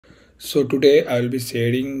So today I will be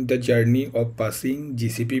sharing the journey of passing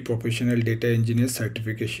GCP Professional Data Engineer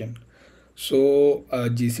certification. So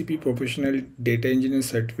GCP Professional Data Engineer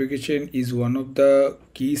certification is one of the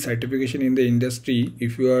key certification in the industry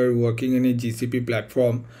if you are working in a GCP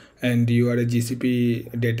platform and you are a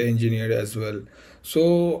GCP data engineer as well.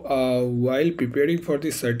 So while preparing for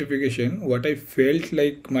this certification, what I felt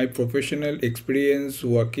like my professional experience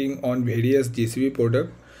working on various GCP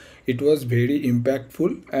products, it was very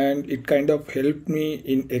impactful and it kind of helped me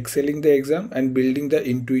in excelling the exam and building the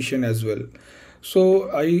intuition as well.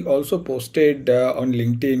 So I also posted on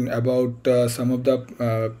LinkedIn about some of the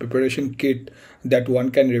preparation kit that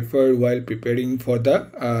one can refer while preparing for the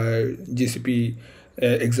GCP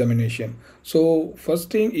examination. So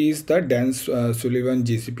first thing is the Dan Sullivan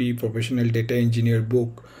GCP Professional Data Engineer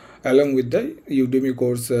book, along with the Udemy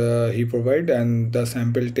course he provide, and the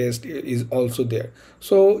sample test is also there.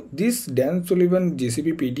 So this Dan Sullivan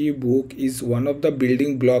GCP PD book is one of the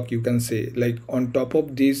building block, you can say. Like on top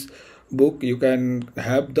of this book you can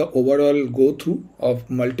have the overall go through of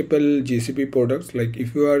multiple GCP products. Like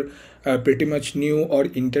if you are pretty much new or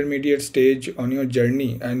intermediate stage on your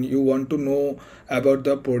journey and you want to know about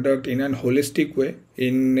the product in an holistic way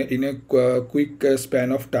in a quick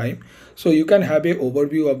span of time, so you can have a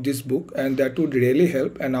overview of this book and that would really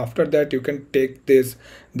help, and after that you can take this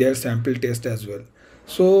their sample test as well.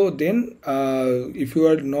 So then if you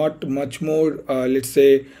are not much more let's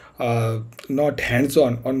say not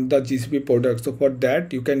hands-on on the GCP product, so for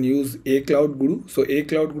that you can use a Cloud Guru. So a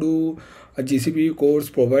Cloud Guru, a GCP course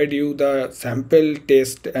provide you the sample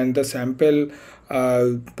test and the sample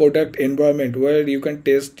product environment where you can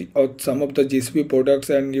test out some of the GCP products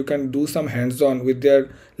and you can do some hands-on with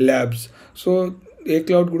their labs. So a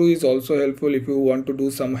Cloud Guru is also helpful if you want to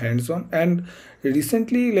do some hands-on. And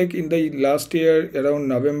recently, like in the last year around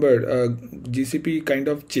November, GCP kind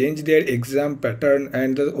of changed their exam pattern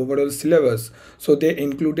and the overall syllabus. So they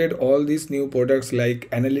included all these new products like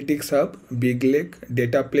Analytics Hub, Big Lake,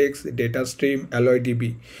 Dataplex, DataStream,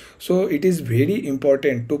 AlloyDB. So it is very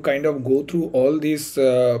important to kind of go through all these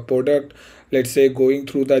product, let's say going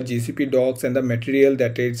through the GCP docs and the material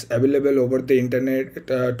that is available over the internet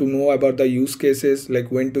to know about the use cases,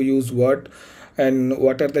 like when to use what and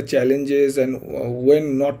what are the challenges and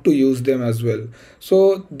when not to use them as well.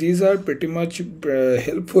 So these are pretty much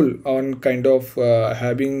helpful on kind of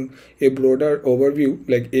having a broader overview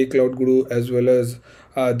like a Cloud Guru as well as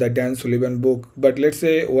the Dan Sullivan book. But let's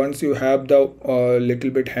say once you have the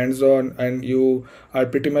little bit hands-on and you are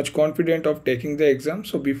pretty much confident of taking the exam,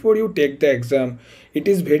 so before you take the exam, it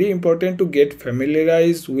is very important to get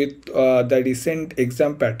familiarized with the recent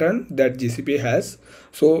exam pattern that GCP has.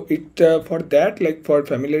 So it for that, like for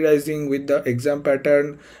familiarizing with the exam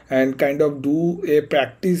pattern and kind of do a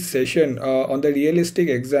practice session on the realistic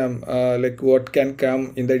exam, like what can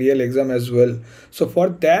come in the real exam as well. So for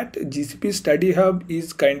that, GCP Study Hub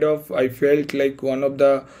is kind of, I felt like one of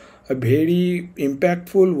the a very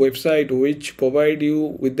impactful website which provide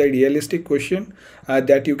you with the realistic question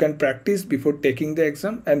that you can practice before taking the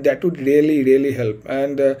exam, and that would really help.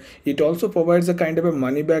 And it also provides a kind of a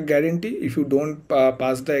money back guarantee if you don't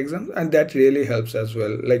pass the exam, and that really helps as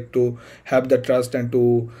well, like to have the trust and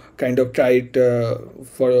to kind of try it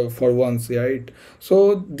for once, right?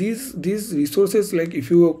 So these resources, like if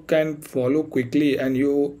you can follow quickly and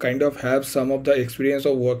you kind of have some of the experience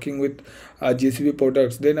of working with GCP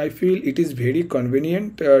products, then I feel it is very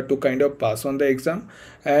convenient to kind of pass on the exam.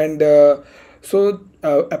 And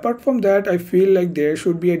apart from that, I feel like there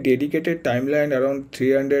should be a dedicated timeline around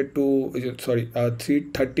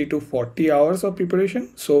 330 to 40 hours of preparation.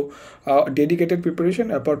 So dedicated preparation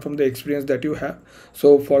apart from the experience that you have,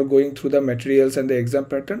 so for going through the materials and the exam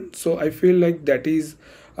pattern. So I feel like that is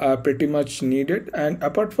pretty much needed. And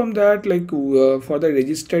apart from that, like for the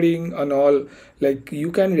registering and all, like you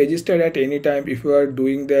can register at any time if you are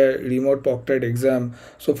doing the remote proctored exam.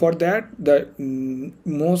 So for that, the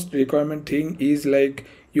most requirement thing is like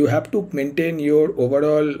you have to maintain your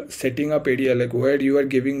overall setting up area, like where you are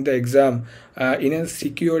giving the exam in a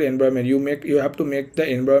secure environment. You have to make the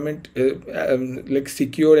environment like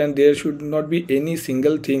secure, and there should not be any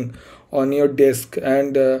single thing on your desk.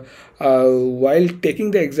 And while taking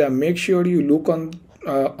the exam, make sure you look on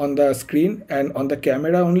the screen and on the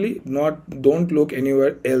camera only, don't look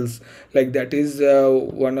anywhere else. Like that is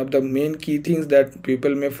one of the main key things that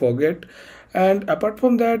people may forget. And apart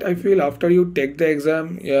from that, I feel after you take the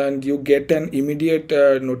exam and you get an immediate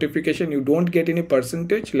notification, you don't get any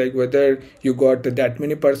percentage like whether you got that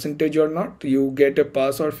many percentage or not. You get a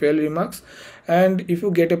pass or fail remarks. And if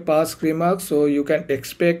you get a pass remarks, so you can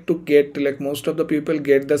expect to get, like most of the people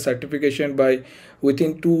get the certification by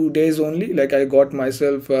within 2 days only. Like I got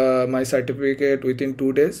myself my certificate within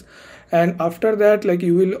 2 days. And after that, like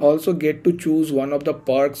you will also get to choose one of the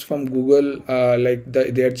perks from Google, like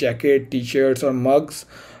their jacket, t-shirts or mugs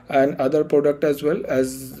and other product as well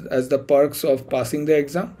as the perks of passing the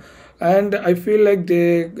exam. And I feel like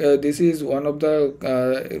this is one of the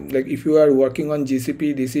like if you are working on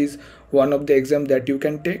GCP, this is one of the exam that you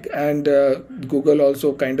can take. And Google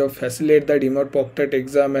also kind of facilitate the remote proctored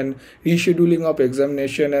exam and rescheduling of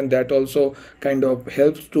examination, and that also kind of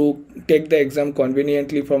helps to take the exam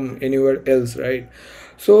conveniently from anywhere else, right?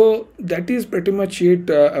 So that is pretty much it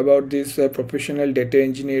about this professional data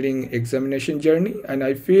engineering examination journey. And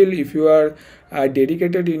I feel if you are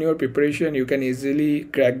dedicated in your preparation, you can easily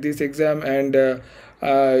crack this exam. And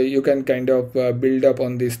you can kind of build up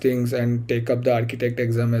on these things and take up the architect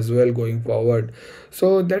exam as well going forward.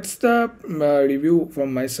 So that's the review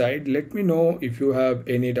from my side. Let me know if you have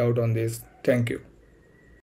any doubt on this. Thank you.